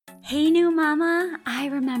Hey, new mama. I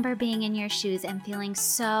remember being in your shoes and feeling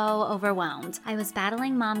so overwhelmed. I was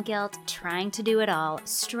battling mom guilt, trying to do it all,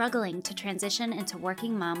 struggling to transition into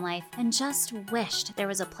working mom life, and just wished there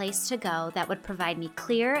was a place to go that would provide me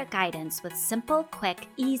clear guidance with simple, quick,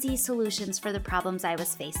 easy solutions for the problems I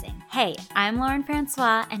was facing. Hey, I'm Lauren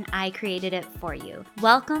Francois, and I created it for you.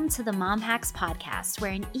 Welcome to the Mom Hacks Podcast,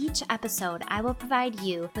 where in each episode, I will provide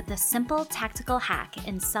you with a simple tactical hack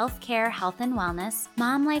in self-care, health, and wellness,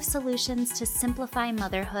 mom life solutions to simplify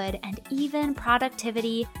motherhood, and even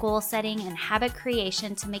productivity, goal setting, and habit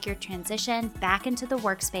creation to make your transition back into the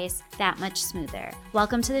workspace that much smoother.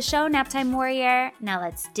 Welcome to the show, Naptime Warrior. Now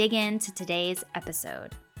let's dig into today's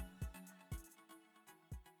episode.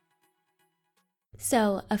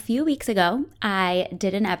 So a few weeks ago, I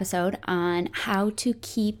did an episode on how to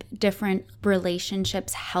keep different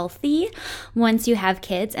relationships healthy once you have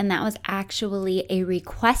kids, and that was actually a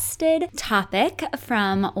requested topic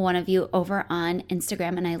from one of you over on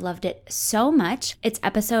Instagram, and I loved it so much. It's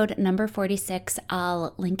episode number 46.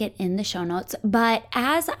 I'll link it in the show notes. But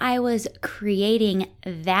as I was creating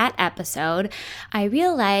that episode, I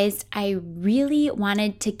realized I really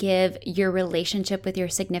wanted to give your relationship with your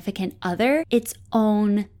significant other its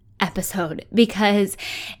own episode, because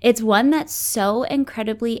it's one that's so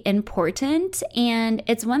incredibly important, and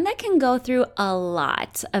it's one that can go through a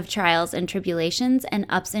lot of trials and tribulations and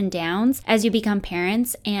ups and downs as you become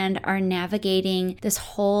parents and are navigating this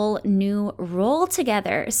whole new role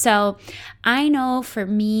together. So I know for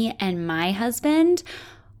me and my husband,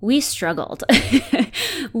 we struggled.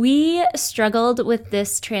 We struggled with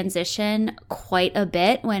this transition quite a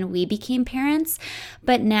bit when we became parents,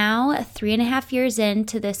 but now 3.5 years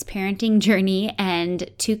into this parenting journey and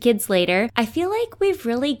 2 kids later, I feel like we've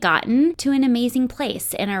really gotten to an amazing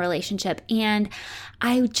place in our relationship, and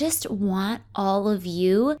I just want all of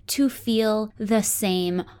you to feel the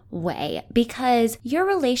same way, because your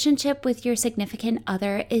relationship with your significant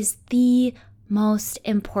other is the most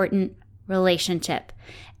important relationship.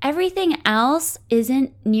 Everything else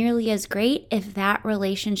isn't nearly as great if that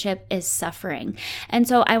relationship is suffering. And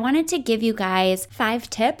so I wanted to give you guys 5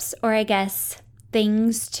 tips, or I guess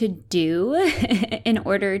things to do in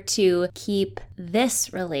order to keep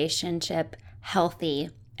this relationship healthy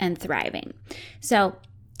and thriving. So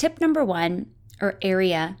tip number 1, or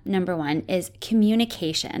area number 1, is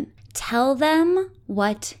communication. Tell them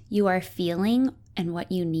what you are feeling and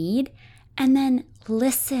what you need, and then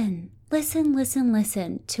listen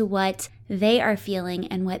to what they are feeling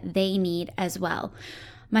and what they need as well.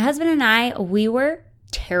 My husband and I, we were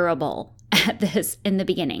terrible at this in the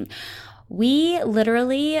beginning. We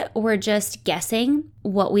literally were just guessing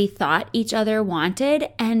what we thought each other wanted,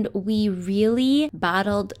 and we really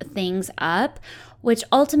bottled things up, which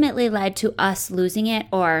ultimately led to us losing it,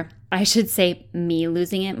 or I should say me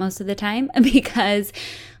losing it most of the time, because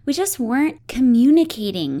we just weren't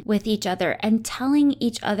communicating with each other and telling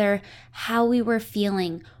each other how we were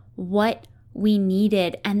feeling, what we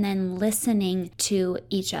needed, and then listening to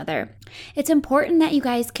each other. It's important that you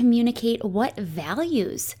guys communicate what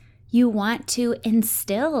values you want to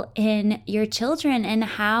instill in your children and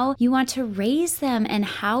how you want to raise them and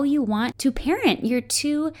how you want to parent. You're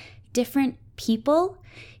 2 different people.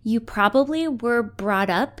 You probably were brought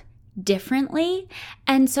up differently,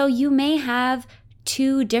 and so you may have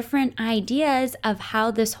 2 different ideas of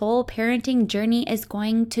how this whole parenting journey is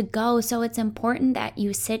going to go. So it's important that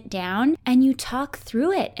you sit down and you talk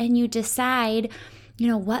through it and you decide,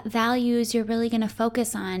 what values you're really going to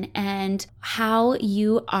focus on and how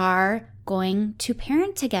you are going to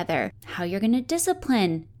parent together, how you're going to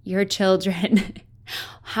discipline your children,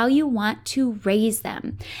 how you want to raise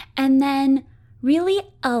them, and then really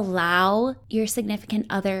allow your significant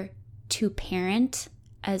other to parent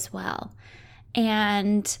as well.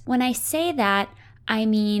 And when I say that, I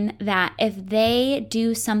mean that if they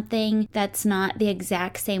do something that's not the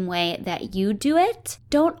exact same way that you do it,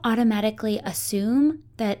 don't automatically assume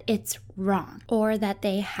that it's wrong or that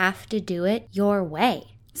they have to do it your way.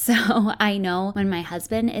 So I know when my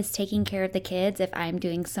husband is taking care of the kids, if I'm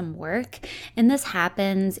doing some work, and this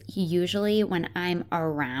happens usually when I'm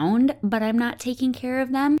around, but I'm not taking care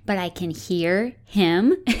of them, but I can hear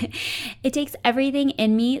him. It takes everything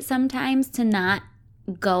in me sometimes to not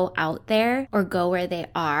go out there or go where they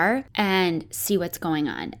are and see what's going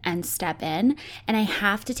on and step in. And I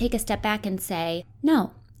have to take a step back and say,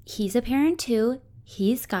 no, he's a parent too.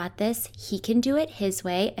 He's got this. He can do it his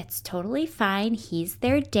way. It's totally fine. He's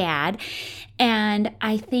their dad. And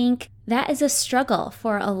I think that is a struggle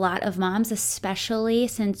for a lot of moms, especially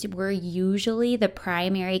since we're usually the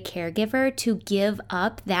primary caregiver, to give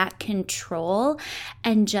up that control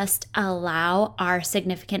and just allow our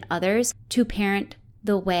significant others to parent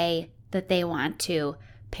the way that they want to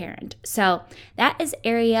parent. So that is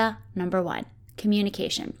area number 1,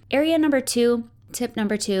 communication. Area number 2, tip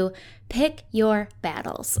number 2, pick your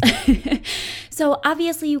battles. So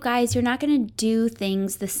obviously, you guys, you're not going to do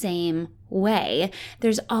things the same way.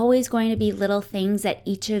 There's always going to be little things that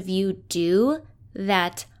each of you do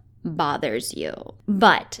that bothers you.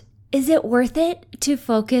 But is it worth it to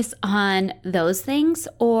focus on those things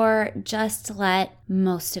or just let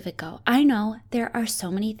most of it go? I know there are so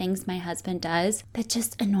many things my husband does that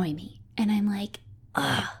just annoy me. And I'm like,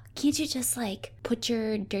 ugh, can't you just put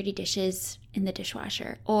your dirty dishes in the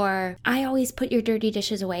dishwasher? Or I always put your dirty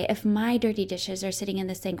dishes away. If my dirty dishes are sitting in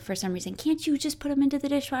the sink for some reason, can't you just put them into the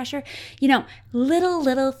dishwasher?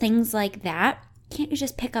 Little things like that. Can't you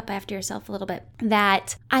just pick up after yourself a little bit?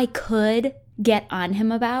 That I could get on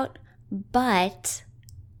him about, but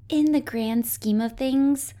in the grand scheme of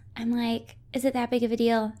things, I'm like, is it that big of a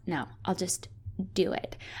deal? No, I'll just do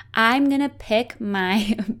it. I'm going to pick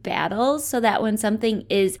my battles so that when something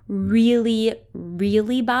is really,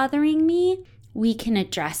 really bothering me, we can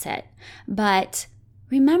address it. But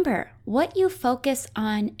remember, what you focus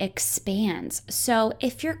on expands. So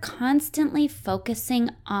if you're constantly focusing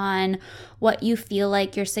on what you feel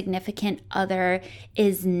like your significant other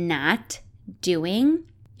is not doing,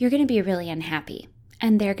 you're going to be really unhappy,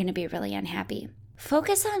 and they're going to be really unhappy.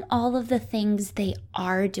 Focus on all of the things they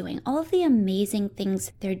are doing, all of the amazing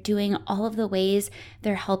things they're doing, all of the ways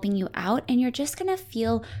they're helping you out, and you're just going to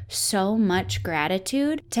feel so much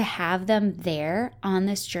gratitude to have them there on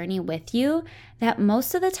this journey with you that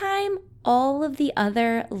most of the time, all of the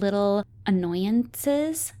other little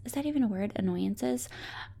annoyances, is that even a word? Annoyances?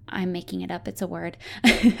 I'm making it up, it's a word,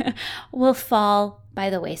 will fall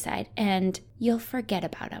by the wayside and you'll forget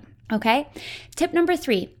about them, okay? Tip number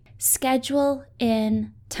 3. Schedule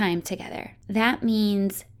in time together. That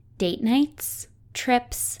means date nights,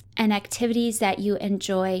 trips, and activities that you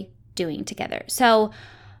enjoy doing together. So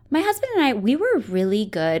my husband and I, we were really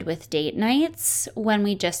good with date nights when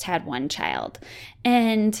we just had one child.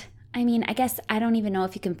 And I guess I don't even know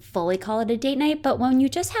if you can fully call it a date night, but when you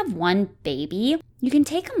just have one baby, you can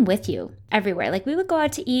take them with you everywhere. We would go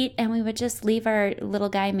out to eat and we would just leave our little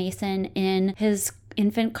guy Mason in his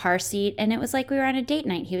infant car seat, and it was like we were on a date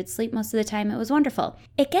night. He would sleep most of the time. It was wonderful.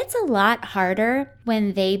 It gets a lot harder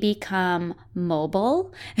when they become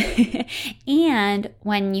mobile and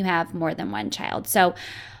when you have more than one child. So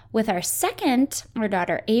with our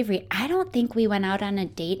daughter Avery, I don't think we went out on a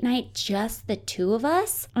date night, just the two of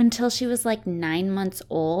us, until she was 9 months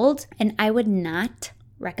old, and I would not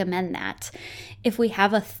recommend that. If we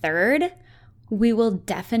have a third, we will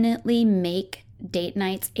definitely make date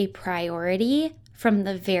nights a priority from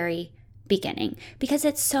the very beginning, because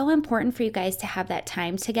it's so important for you guys to have that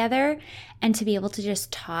time together and to be able to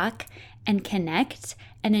just talk and connect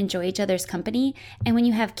and enjoy each other's company. And when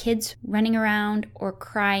you have kids running around or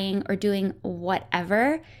crying or doing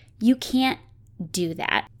whatever, you can't do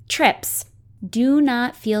that. Trips. Do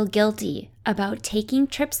not feel guilty about taking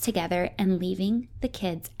trips together and leaving the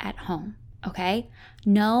kids at home, okay?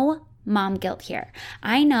 No mom guilt here.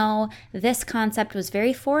 I know this concept was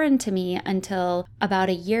very foreign to me until about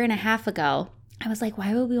a year and a half ago. I was like,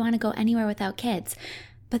 why would we want to go anywhere without kids?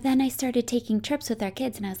 But then I started taking trips with our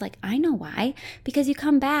kids and I was like, I know why. Because you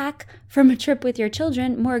come back from a trip with your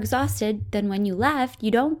children more exhausted than when you left. You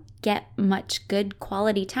don't get much good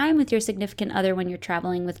quality time with your significant other when you're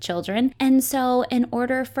traveling with children. And so in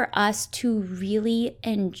order for us to really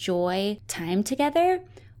enjoy time together,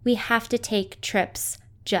 we have to take trips,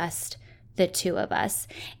 just the two of us.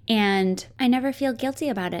 And I never feel guilty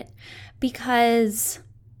about it, because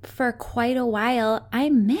for quite a while I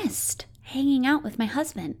missed hanging out with my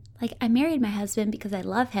husband. I married my husband because I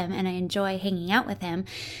love him and I enjoy hanging out with him.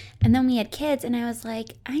 And then we had kids and I was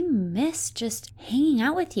like, I miss just hanging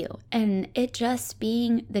out with you and it just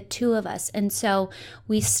being the two of us. And so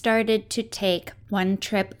we started to take one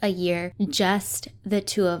trip a year, just the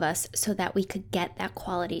two of us, so that we could get that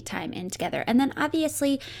quality time in together. And then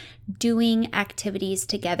obviously doing activities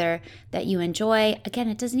together that you enjoy. Again,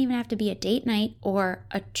 it doesn't even have to be a date night or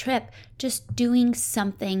a trip, just doing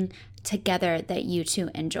something together that you two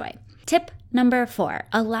enjoy. Tip number 4,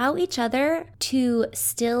 allow each other to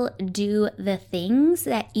still do the things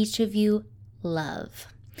that each of you love.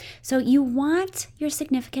 So you want your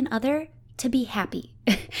significant other to be happy.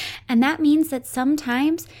 And that means that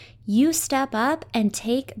sometimes you step up and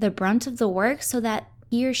take the brunt of the work so that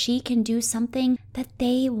he or she can do something that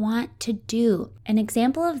they want to do. An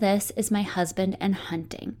example of this is my husband and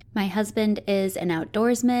hunting. My husband is an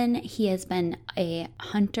outdoorsman. He has been a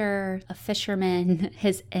hunter, a fisherman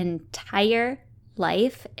his entire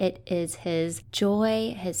life. It is his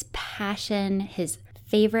joy, his passion, his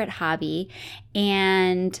favorite hobby.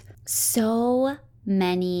 And so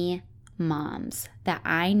many moms that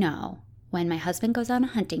I know, when my husband goes on a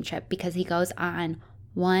hunting trip, because he goes on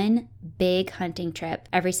one big hunting trip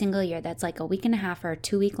every single year that's like a week and a half or a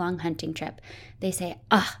 2-week long hunting trip, they say,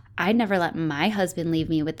 I'd never let my husband leave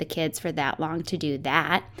me with the kids for that long to do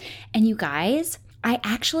that. And you guys, I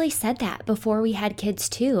actually said that before we had kids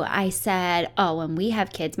too. I said, when we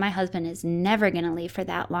have kids, my husband is never going to leave for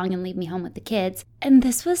that long and leave me home with the kids. And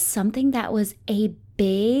this was something that was a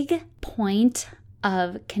big point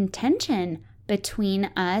of contention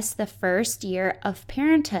between us the first year of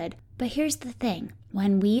parenthood. But here's the thing.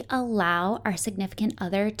 When we allow our significant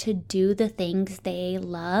other to do the things they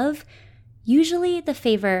love, usually the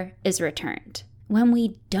favor is returned. When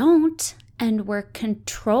we don't, and we're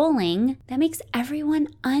controlling, that makes everyone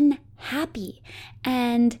unhappy.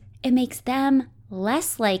 And it makes them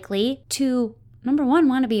less likely to, number one,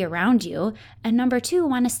 want to be around you, and number two,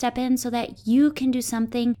 want to step in so that you can do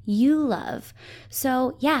something you love.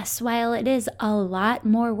 So yes, while it is a lot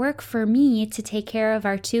more work for me to take care of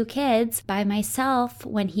our 2 kids by myself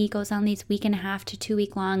when he goes on these 1.5 to 2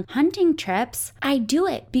 week long hunting trips, I do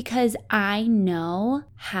it because I know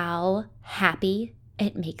how happy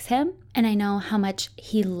it makes him, and I know how much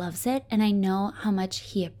he loves it, and I know how much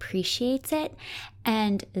he appreciates it.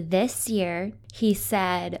 And this year he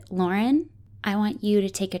said, Lauren, I want you to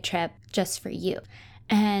take a trip just for you.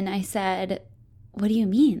 And I said, what do you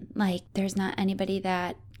mean? Like, there's not anybody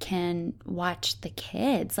that can watch the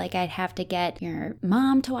kids. Like, I'd have to get your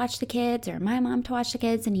mom to watch the kids or my mom to watch the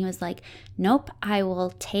kids. And he was like, nope, I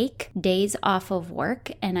will take days off of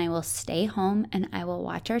work and I will stay home and I will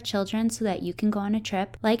watch our children so that you can go on a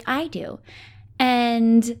trip like I do.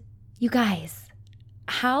 And you guys,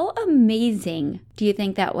 how amazing do you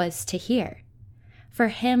think that was to hear? For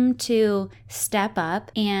him to step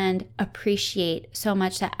up and appreciate so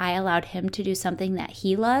much that I allowed him to do something that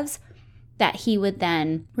he loves, that he would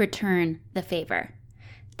then return the favor.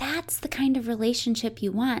 That's the kind of relationship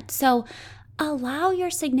you want. So allow your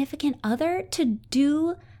significant other to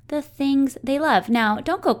do the things they love. Now,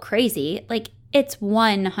 don't go crazy. Like, it's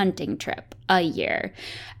one hunting trip a year.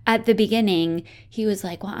 At the beginning, he was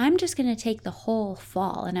like, well, I'm just going to take the whole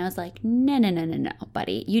fall. And I was like, no,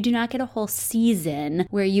 buddy. You do not get a whole season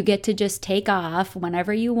where you get to just take off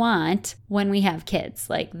whenever you want when we have kids.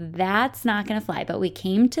 Like, that's not going to fly. But we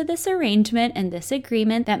came to this arrangement and this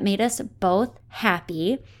agreement that made us both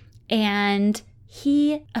happy. And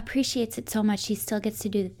he appreciates it so much. He still gets to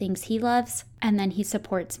do the things he loves. And then he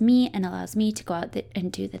supports me and allows me to go out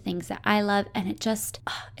and do the things that I love. And it just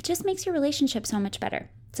makes your relationship so much better.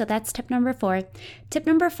 So that's tip number 4. Tip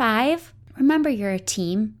number 5, remember you're a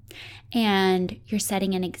team and you're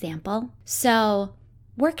setting an example. So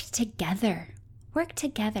work together. Work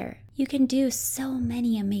together. You can do so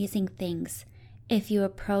many amazing things if you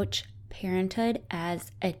approach parenthood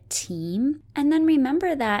as a team. And then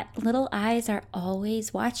remember that little eyes are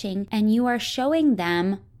always watching and you are showing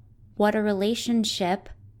them what a relationship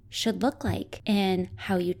should look like in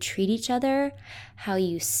how you treat each other, how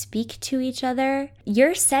you speak to each other.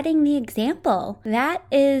 You're setting the example. That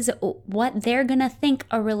is what they're going to think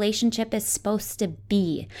a relationship is supposed to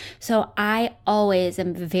be. So I always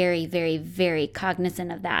am very, very, very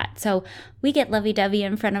cognizant of that. So we get lovey-dovey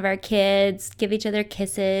in front of our kids, give each other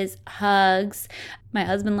kisses, hugs. My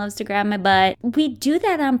husband loves to grab my butt. We do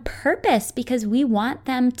that on purpose because we want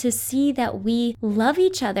them to see that we love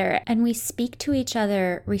each other and we speak to each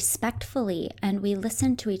other respectfully and we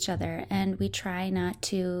listen to each other and we try not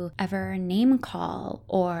to ever name call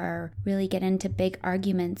or really get into big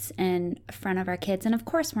arguments in front of our kids. And of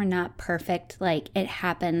course, we're not perfect. Like, it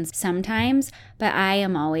happens sometimes, but I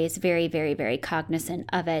am always very, very, very cognizant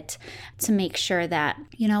of it to make sure that,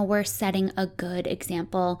 we're setting a good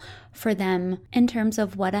example for them in terms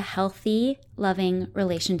of what a healthy, loving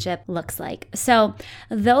relationship looks like. So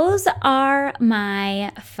those are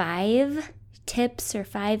my 5 tips or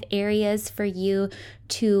 5 areas for you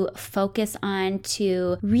to focus on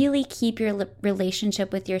to really keep your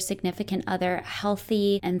relationship with your significant other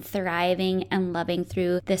healthy and thriving and loving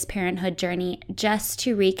through this parenthood journey? Just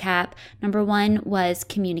to recap, number 1 was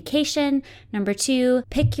communication. Number 2,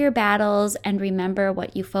 pick your battles and remember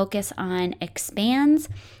what you focus on expands.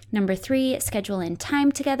 Number 3, schedule in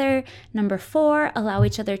time together. Number 4, allow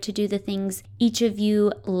each other to do the things each of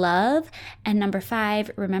you love. And number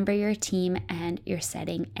 5, remember your team and you're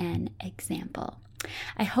setting an example.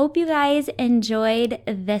 I hope you guys enjoyed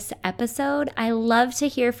this episode. I love to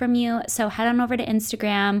hear from you. So head on over to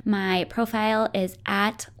Instagram. My profile is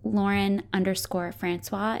at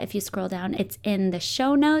Lauren_Francois. If you scroll down, it's in the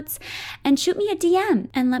show notes. And shoot me a DM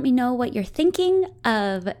and let me know what you're thinking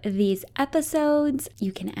of these episodes.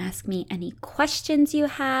 You can ask me any questions you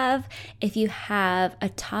have. If you have a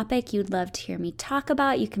topic you'd love to hear me talk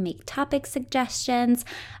about, you can make topic suggestions.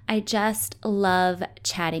 I just love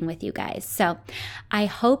chatting with you guys. So I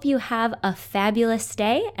hope you have a fabulous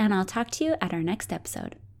day, and I'll talk to you at our next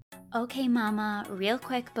episode. Okay, Mama, real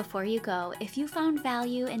quick before you go, if you found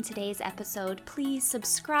value in today's episode, please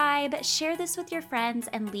subscribe, share this with your friends,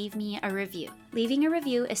 and leave me a review. Leaving a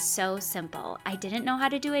review is so simple. I didn't know how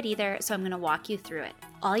to do it either, so I'm going to walk you through it.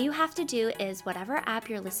 All you have to do is whatever app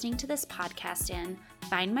you're listening to this podcast in,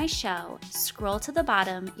 find my show, scroll to the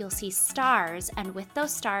bottom, you'll see stars, and with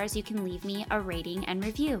those stars, you can leave me a rating and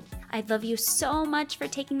review. I'd love you so much for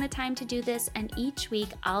taking the time to do this, and each week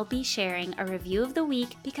I'll be sharing a review of the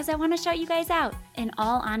week because I want to shout you guys out. In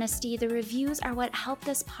all honesty, the reviews are what help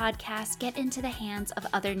this podcast get into the hands of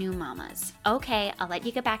other new mamas. Okay, I'll let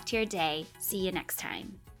you get back to your day. See you next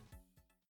time.